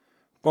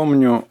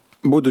Помню,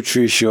 будучи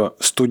еще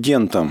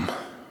студентом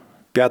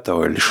 5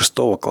 или 6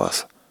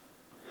 класса,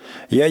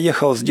 я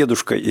ехал с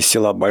дедушкой из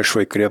села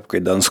Большой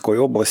Крепкой Донской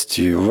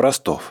области в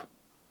Ростов.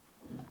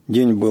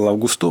 День был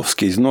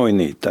августовский,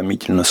 знойный,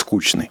 томительно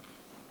скучный.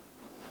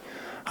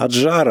 От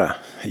жара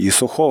и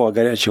сухого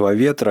горячего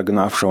ветра,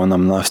 гнавшего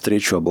нам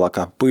навстречу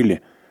облака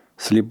пыли,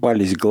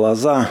 слипались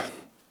глаза,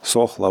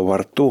 сохло во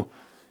рту.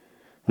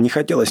 Не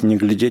хотелось ни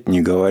глядеть, ни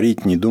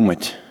говорить, ни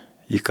думать.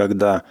 И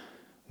когда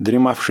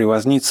дремавший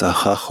возница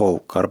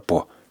ЧЕХОВ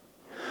Карпо,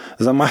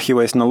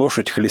 замахиваясь на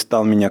лошадь,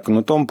 хлестал меня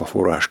кнутом по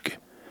фуражке,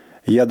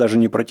 я даже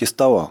не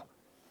протестовал.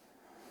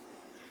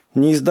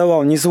 Не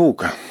издавал ни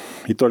звука,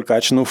 и только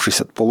очнувшись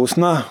от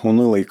полусна,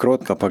 уныло и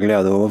кротко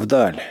поглядывал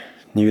вдаль,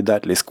 не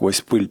видать ли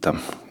сквозь пыль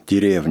там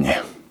деревни.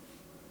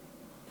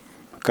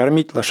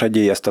 Кормить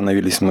лошадей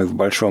остановились мы в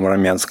большом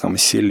армянском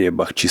селе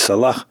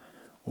Бахчисалах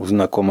у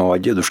знакомого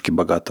дедушки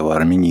богатого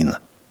армянина.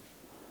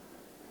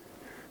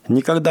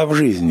 Никогда в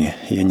жизни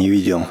я не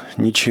видел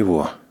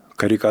ничего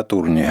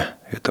карикатурнее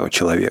этого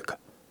человека.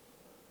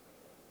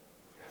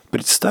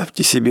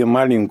 Представьте себе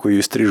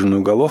маленькую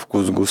стриженную головку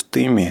с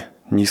густыми,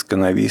 низко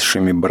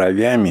нависшими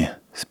бровями,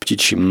 с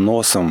птичьим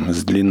носом,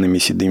 с длинными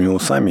седыми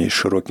усами и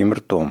широким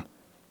ртом,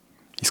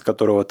 из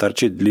которого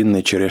торчит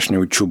длинный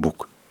черешневый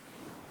чубук.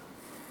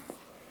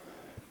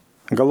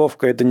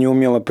 Головка эта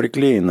неумело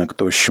приклеена к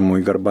тощему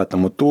и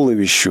горбатому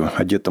туловищу,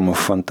 одетому в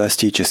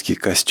фантастический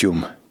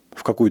костюм,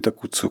 в какую-то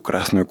куцую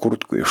красную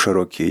куртку и в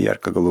широкие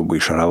ярко-голубые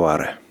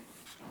шаровары.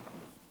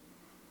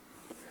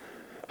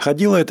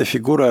 Ходила эта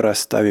фигура,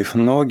 расставив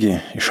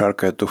ноги и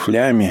шаркая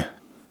туфлями,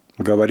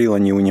 говорила,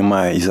 не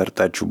унимая изо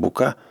рта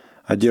чубука,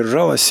 а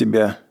держала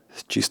себя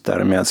с чисто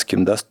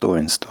армянским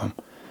достоинством,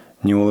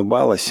 не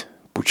улыбалась,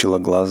 пучила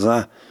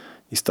глаза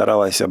и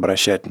старалась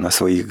обращать на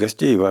своих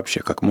гостей вообще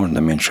как можно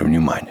меньше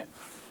внимания.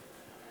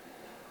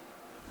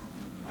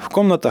 В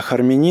комнатах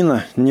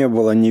армянина не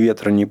было ни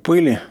ветра, ни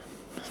пыли,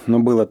 но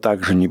было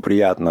так же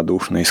неприятно,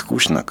 душно и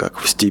скучно, как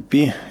в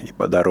степи и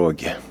по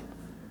дороге.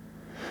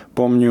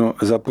 Помню,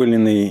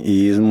 запыленный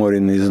и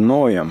изморенный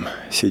зноем,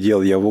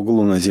 сидел я в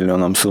углу на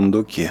зеленом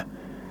сундуке.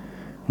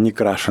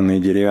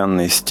 Некрашенные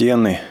деревянные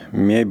стены,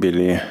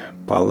 мебель и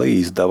полы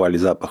издавали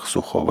запах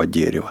сухого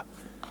дерева.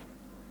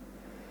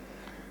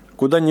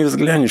 Куда ни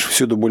взглянешь,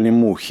 всюду были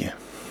мухи.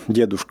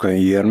 Дедушка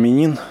и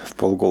армянин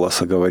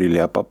вполголоса говорили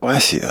о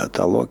папасе, о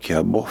толоке,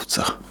 об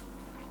овцах.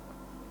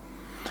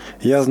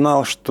 Я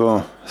знал,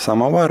 что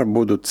самовар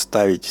будут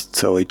ставить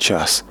целый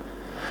час,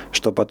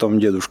 что потом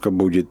дедушка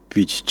будет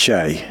пить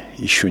чай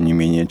еще не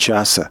менее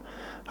часа,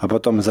 а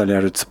потом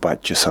заляжет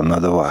спать часа на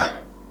 2.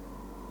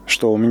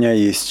 Что у меня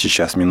есть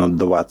сейчас минут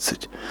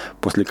 20,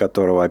 после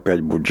которого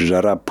опять будет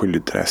жара, пыль и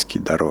тряски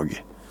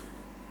дороги.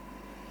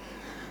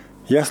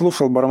 Я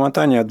слушал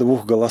бормотание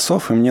 2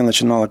 голосов, и мне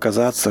начинало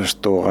казаться,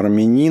 что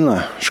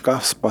армянина,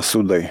 шкаф с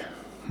посудой,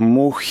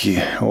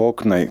 мухи,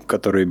 окна,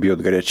 которые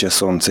бьет горячее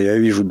солнце, я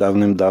вижу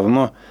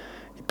давным-давно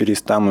и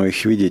перестану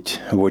их видеть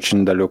в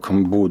очень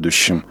далеком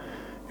будущем.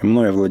 И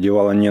мной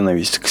овладевала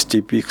ненависть к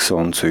степи, к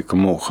солнцу и к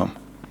мухам.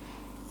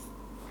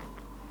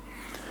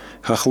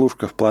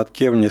 Хохлушка в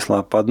платке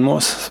внесла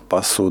поднос с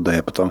посудой,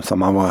 а потом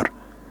самовар.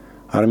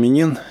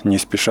 Армянин не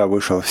спеша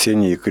вышел в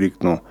сени и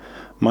крикнул: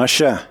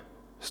 «Маша,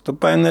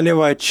 ступай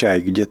наливай чай,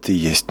 где ты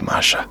есть,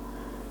 Маша».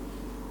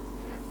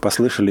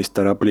 Послышались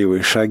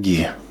торопливые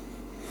шаги.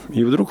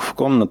 И вдруг в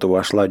комнату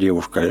вошла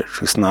девушка лет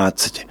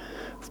 16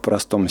 в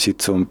простом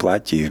ситцевом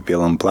платье и в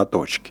белом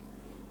платочке.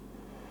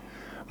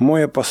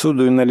 Моя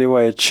посуду и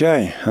наливая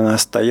чай, она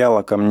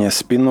стояла ко мне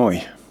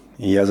спиной,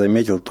 и я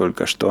заметил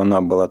только, что она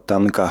была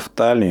тонка в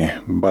талии,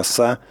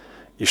 боса,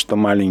 и что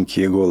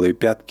маленькие голые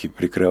пятки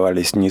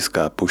прикрывались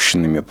низко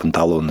опущенными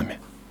панталонами.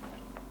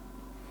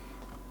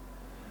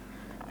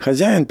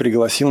 Хозяин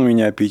пригласил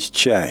меня пить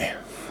чай.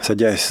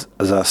 Садясь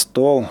за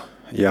стол,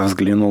 я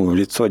взглянул в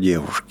лицо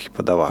девушки,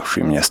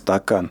 подававшей мне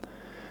стакан,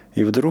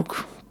 и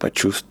вдруг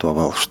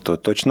почувствовал, что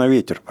точно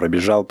ветер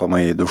пробежал по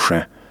моей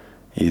душе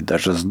и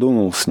даже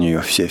сдунул с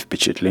нее все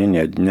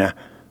впечатления дня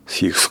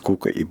с их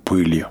скукой и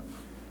пылью.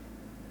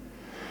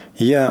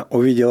 Я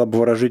увидел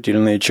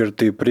обворожительные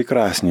черты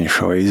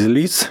прекраснейшего из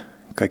лиц,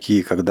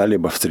 какие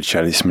когда-либо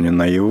встречались мне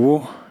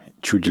наяву,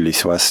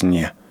 чудились во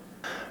сне.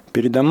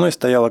 Передо мной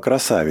стояла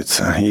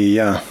красавица, и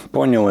я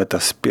понял это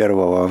с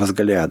первого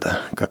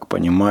взгляда, как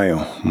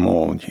понимаю,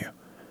 молнию.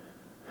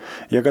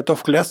 Я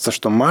готов клясться,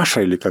 что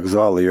Маша, или как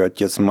звал ее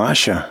отец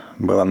Маша,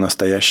 была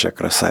настоящая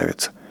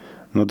красавица,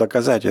 но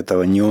доказать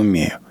этого не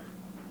умею.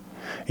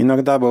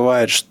 Иногда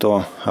бывает,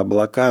 что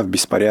облака в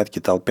беспорядке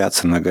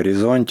толпятся на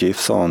горизонте и в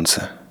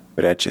солнце,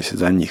 прячась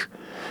за них,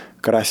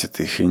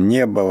 красят их и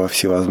небо во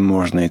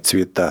всевозможные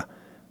цвета,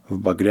 в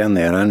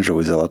багряный,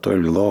 оранжевый, золотой,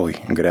 лиловый,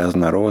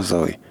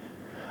 грязно-розовый.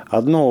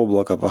 Одно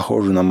облако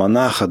похоже на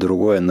монаха,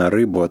 другое на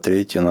рыбу, а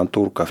третье на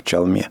турка в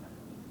чалме.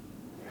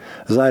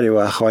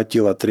 Зарево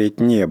охватило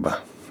треть неба,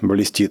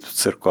 блестит в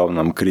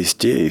церковном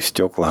кресте и в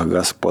стеклах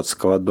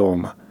господского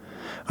дома,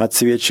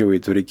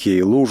 отсвечивает в реке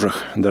и лужах,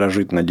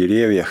 дрожит на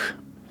деревьях.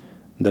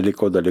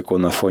 Далеко-далеко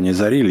на фоне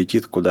зари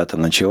летит куда-то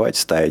ночевать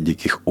стая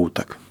диких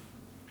уток.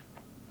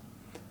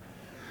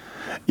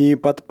 И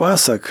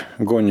подпасок,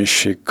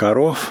 гонящий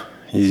коров,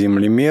 и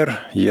землемер,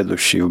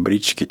 едущий в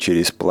бричке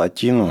через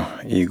плотину,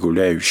 и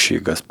гуляющие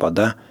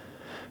господа –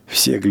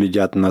 все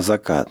глядят на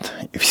закат,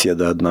 и все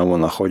до одного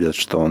находят,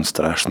 что он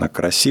страшно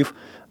красив,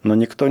 но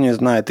никто не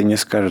знает и не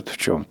скажет, в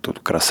чем тут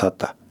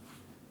красота.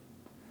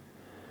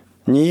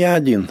 Не я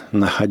один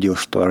находил,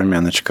 что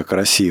армяночка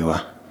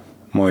красива.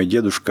 Мой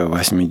дедушка,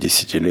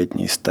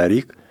 80-летний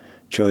старик,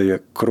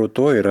 человек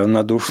крутой и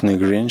равнодушный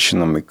к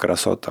женщинам и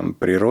красотам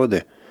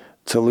природы,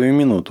 целую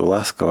минуту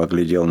ласково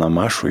глядел на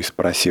Машу и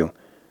спросил: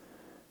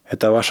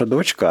 «Это ваша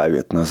дочка,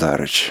 Авет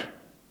Назарыч?»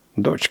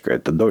 «Дочка,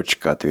 это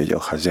дочка», — ответил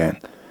хозяин.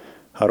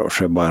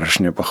 «Хорошая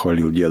барышня», —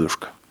 похвалил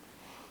дедушка.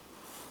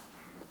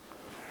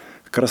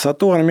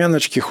 Красоту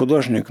армяночки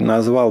художник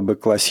назвал бы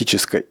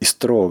классической и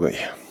строгой.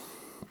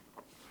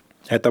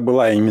 Это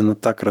была именно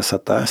та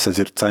красота,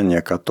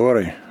 созерцание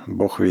которой,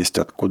 Бог весть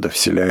откуда,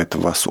 вселяет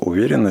в вас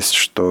уверенность,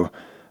 что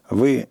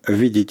вы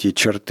видите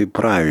черты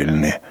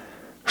правильные,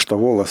 что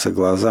волосы,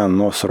 глаза,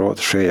 нос, рот,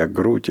 шея,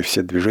 грудь и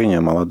все движения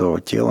молодого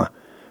тела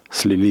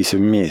слились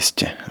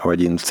вместе в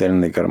один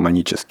цельный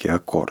гармонический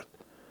аккорд,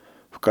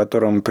 в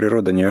котором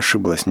природа не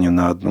ошиблась ни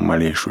на одну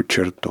малейшую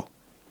черту.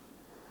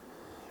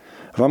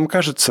 Вам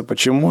кажется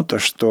почему-то,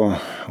 что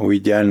у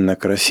идеально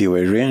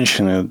красивой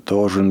женщины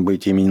должен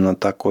быть именно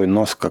такой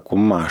нос, как у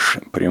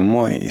Маши,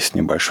 прямой и с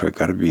небольшой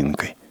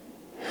горбинкой.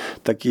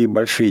 Такие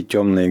большие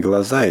темные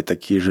глаза и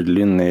такие же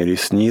длинные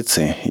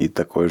ресницы и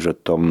такой же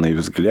томный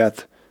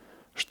взгляд,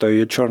 что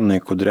ее черные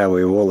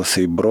кудрявые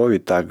волосы и брови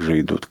также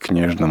идут к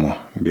нежному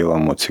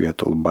белому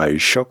цвету лба и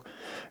щек,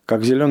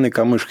 как зеленый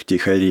камыш к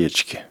тихой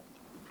речке.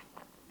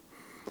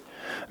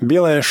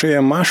 Белая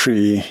шея Маши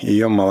и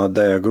ее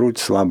молодая грудь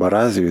слабо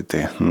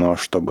развиты, но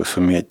чтобы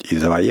суметь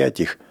изваять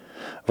их,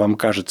 вам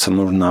кажется,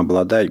 нужно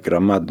обладать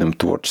громадным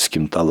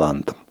творческим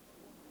талантом.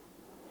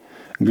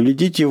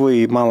 Глядите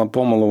вы, и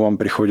мало-помалу вам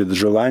приходит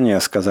желание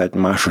сказать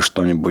Маше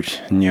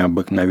что-нибудь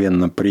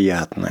необыкновенно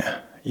приятное,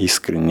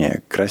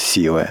 искреннее,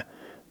 красивое,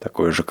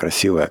 такое же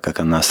красивое, как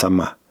она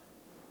сама.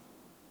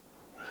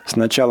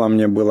 Сначала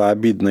мне было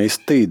обидно и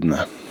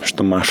стыдно,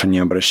 что Маша не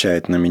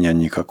обращает на меня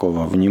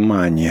никакого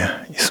внимания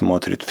и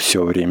смотрит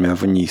все время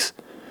вниз.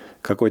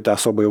 Какой-то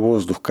особый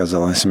воздух,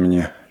 казалось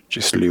мне,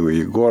 счастливый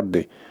и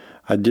гордый,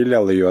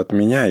 отделял ее от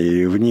меня и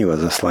ревниво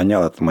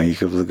заслонял от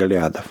моих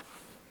взглядов.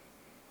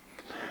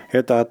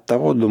 Это от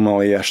того,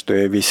 думал я, что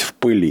я весь в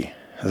пыли,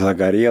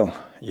 загорел,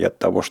 и от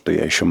того, что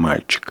я еще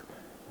мальчик.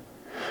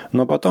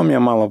 Но потом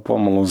я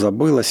мало-помалу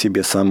забыл о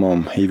себе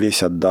самом и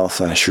весь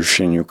отдался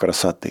ощущению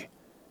красоты.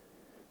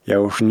 Я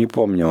уж не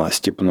помнил о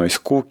степной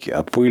скуке,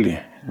 о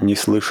пыли, не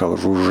слышал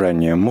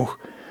жужжания мух,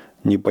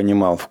 не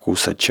понимал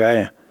вкуса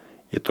чая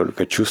и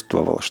только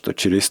чувствовал, что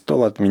через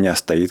стол от меня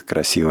стоит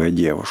красивая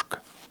девушка.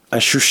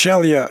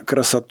 Ощущал я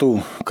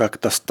красоту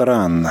как-то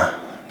странно.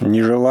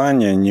 Ни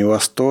желание, ни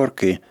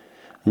восторг и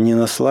ни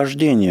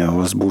наслаждение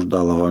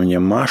возбуждала во мне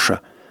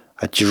Маша,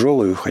 а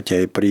тяжелую, хотя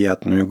и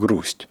приятную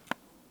грусть.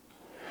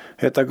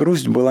 Эта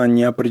грусть была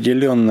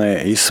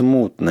неопределенная и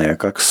смутная,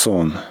 как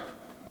сон.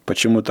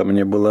 Почему-то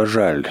мне было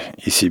жаль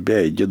и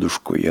себя, и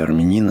дедушку, и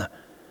армянина.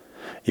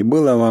 И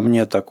было во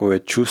мне такое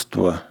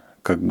чувство,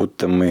 как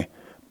будто мы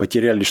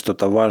потеряли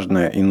что-то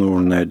важное и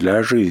нужное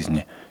для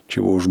жизни,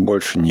 чего уж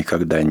больше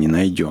никогда не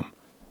найдем.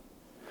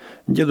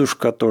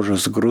 Дедушка тоже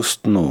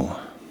сгрустнул.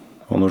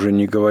 Он уже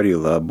не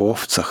говорил об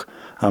овцах,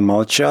 а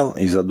молчал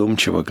и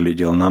задумчиво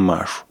глядел на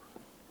Машу.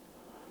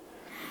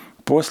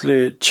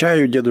 После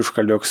чаю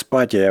дедушка лег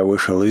спать, а я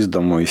вышел из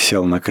дому и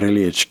сел на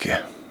крылечке.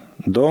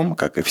 Дом,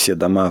 как и все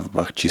дома в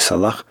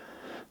Бахчисалах,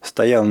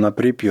 стоял на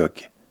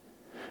припеке.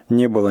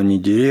 Не было ни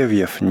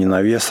деревьев, ни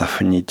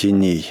навесов, ни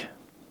теней.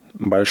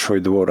 Большой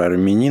двор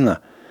армянина,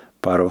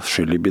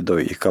 поросший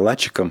лебедой и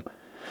калачиком,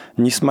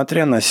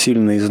 несмотря на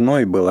сильный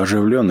зной, был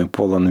оживлен и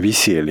полон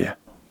веселья.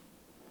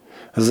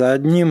 За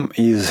одним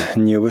из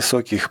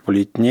невысоких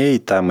плетней,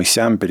 там и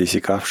сям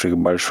пересекавших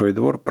большой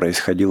двор,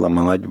 происходила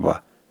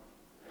молодьба.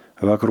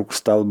 Вокруг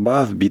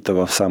столба,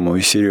 вбитого в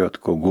самую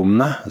середку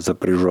гумна,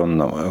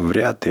 запряженного в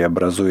ряд и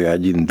образуя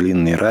один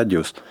длинный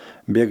радиус,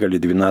 бегали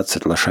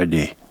 12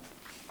 лошадей.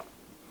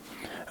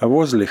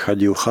 Возле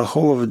ходил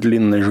хохол в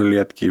длинной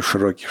жилетке и в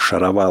широких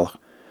шароварах,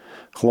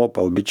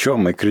 хлопал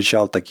бичом и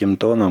кричал таким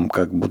тоном,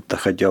 как будто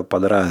хотел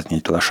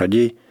подразнить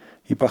лошадей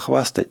и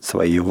похвастать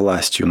своей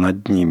властью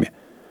над ними.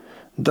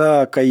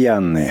 «Да,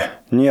 окаянные,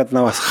 нет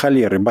на вас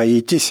холеры,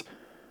 боитесь?»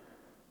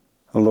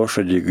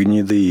 Лошади,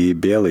 гнедые и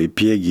белые,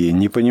 пеги,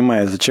 не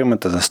понимая, зачем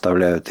это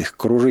заставляют их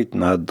кружить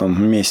на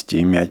одном месте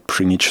и мять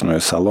пшеничную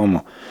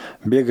солому,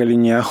 бегали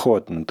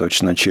неохотно,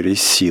 точно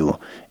через силу,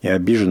 и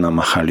обиженно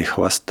махали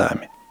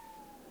хвостами.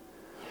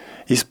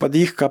 Из-под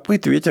их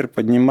копыт ветер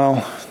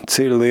поднимал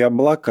целые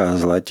облака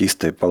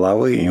золотистой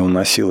половы и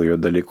уносил ее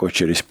далеко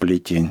через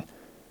плетень.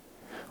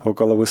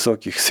 Около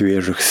высоких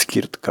свежих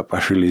скирд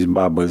копошились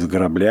бабы с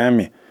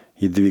граблями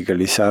и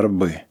двигались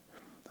арбы,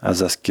 а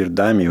за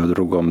скирдами в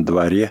другом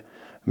дворе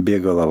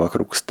бегала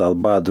вокруг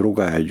столба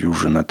другая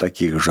дюжина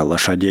таких же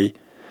лошадей,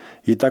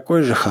 и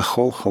такой же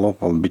хохол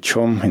хлопал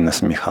бичом и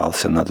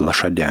насмехался над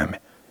лошадями.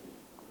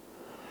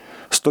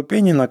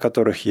 Ступени, на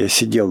которых я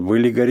сидел,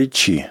 были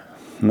горячи.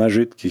 На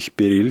жидких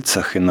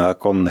перильцах и на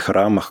оконных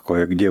рамах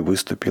кое-где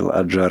выступил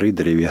от жары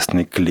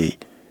древесный клей.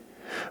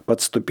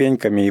 Под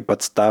ступеньками и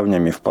под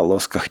ставнями в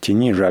полосках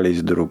тени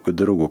жались друг к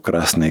другу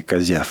красные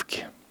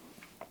козявки.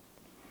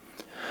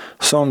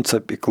 Солнце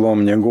пекло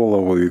мне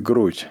голову и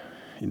грудь,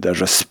 и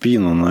даже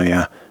спину, но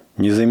я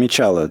не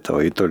замечал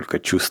этого и только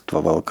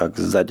чувствовал, как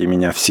сзади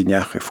меня в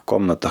сенях и в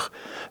комнатах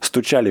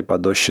стучали по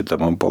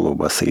дощатому полу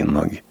босые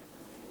ноги.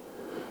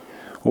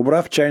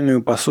 Убрав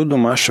чайную посуду,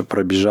 Маша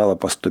пробежала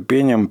по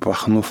ступеням,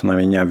 пахнув на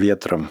меня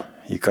ветром,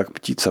 и как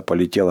птица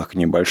полетела к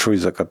небольшой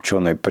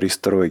закопченной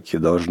пристройке,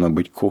 должно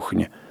быть,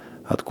 кухне,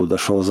 откуда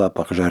шел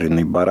запах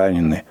жареной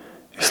баранины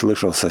и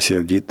слышался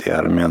сердитый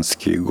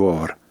армянский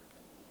говор.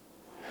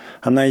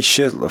 Она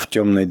исчезла в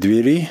темной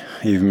двери,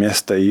 и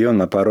вместо ее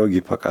на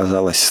пороге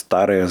показалась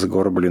старая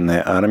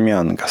сгорбленная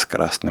армянка с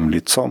красным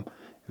лицом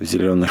в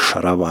зеленых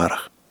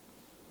шароварах.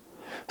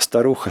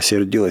 Старуха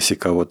сердилась и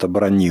кого-то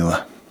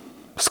бранила.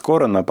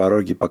 Скоро на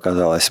пороге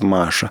показалась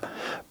Маша,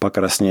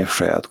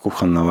 покрасневшая от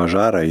кухонного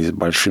жара и с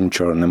большим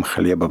черным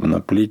хлебом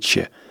на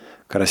плече.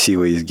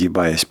 Красиво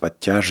изгибаясь под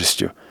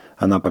тяжестью,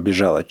 она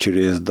побежала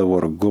через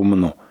двор к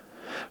гумну,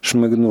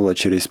 шмыгнула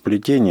через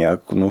плетень и,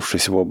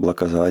 окунувшись в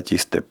облако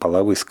золотистой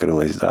половы,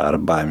 скрылась за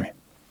арбами.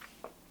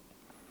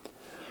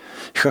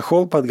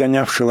 Хохол,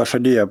 подгонявший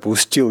лошадей,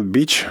 опустил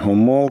бич,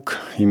 умолк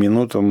и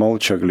минуту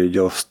молча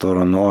глядел в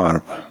сторону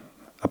арб.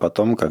 А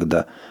потом,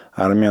 когда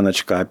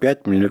армяночка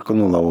опять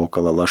мелькнула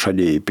около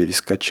лошадей и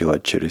перескочила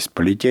через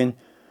плетень,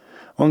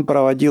 он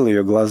проводил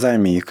ее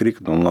глазами и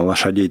крикнул на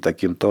лошадей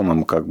таким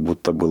тоном, как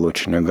будто был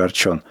очень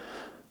огорчен: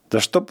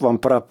 «Да чтоб вам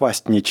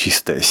пропасть,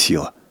 нечистая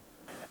сила!»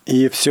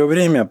 И все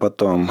время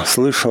потом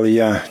слышал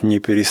я, не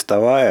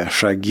переставая,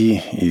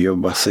 шаги ее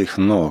босых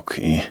ног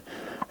и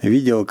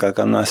видел, как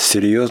она с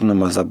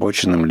серьезным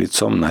озабоченным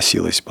лицом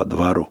носилась по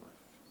двору.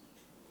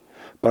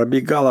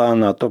 Пробегала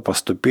она то по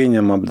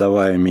ступеням,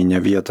 обдавая меня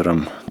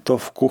ветром, то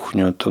в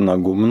кухню, то на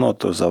гумно,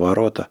 то за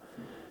ворота,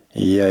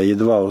 и я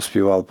едва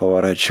успевал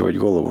поворачивать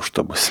голову,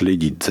 чтобы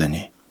следить за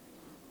ней.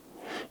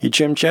 И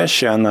чем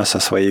чаще она со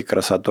своей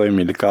красотой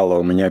мелькала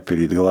у меня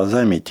перед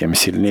глазами, тем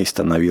сильней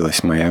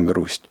становилась моя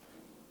грусть.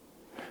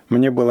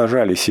 Мне было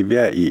жаль и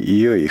себя, и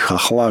ее, и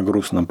хохла,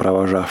 грустно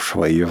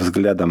провожавшего ее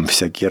взглядом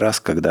всякий раз,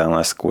 когда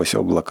она сквозь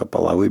облако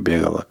половы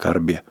бегала к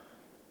арбе.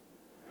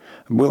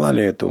 Была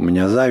ли это у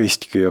меня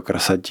зависть к ее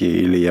красоте,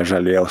 или я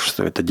жалел,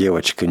 что эта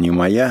девочка не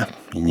моя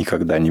и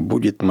никогда не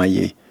будет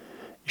моей,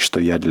 и что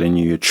я для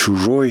нее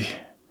чужой,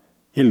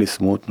 или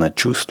смутно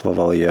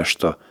чувствовал я,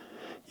 что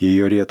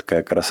ее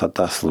редкая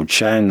красота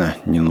случайна,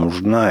 не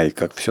нужна, и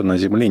как все на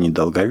земле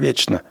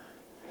недолговечно,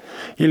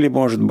 или,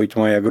 может быть,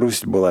 моя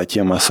грусть была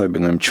тем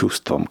особенным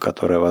чувством,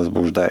 которое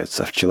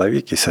возбуждается в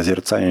человеке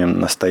созерцанием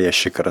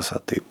настоящей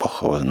красоты,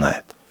 Бог его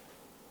знает.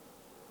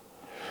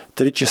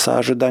 3 часа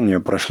ожидания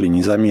прошли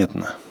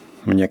незаметно.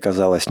 Мне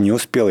казалось, не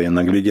успел я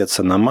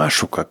наглядеться на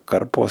Машу, как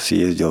Карпо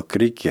съездил к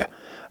реке,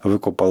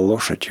 выкупал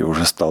лошадь и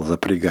уже стал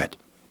запрягать.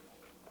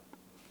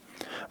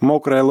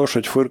 Мокрая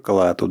лошадь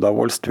фыркала от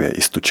удовольствия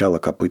и стучала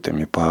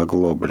копытами по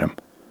оглоблям.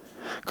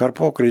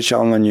 Карпо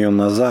кричал на нее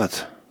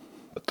назад.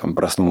 Потом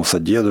проснулся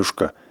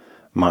дедушка.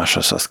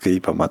 Маша со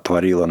скрипом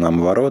отворила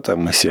нам ворота,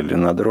 мы сели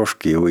на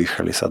дрожки и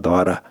выехали со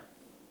двора.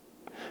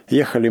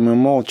 Ехали мы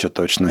молча,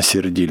 точно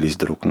сердились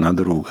друг на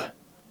друга.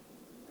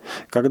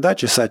 Когда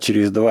часа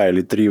через 2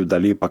 или 3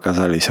 вдали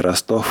показались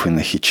Ростов и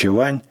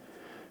Нахичевань,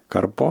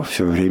 Карпо,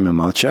 все время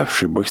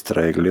молчавший,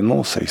 быстро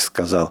оглянулся и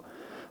сказал: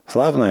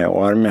 «Славная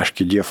у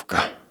армяшки девка»,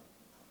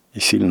 и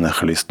сильно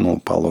хлестнул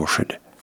по лошади.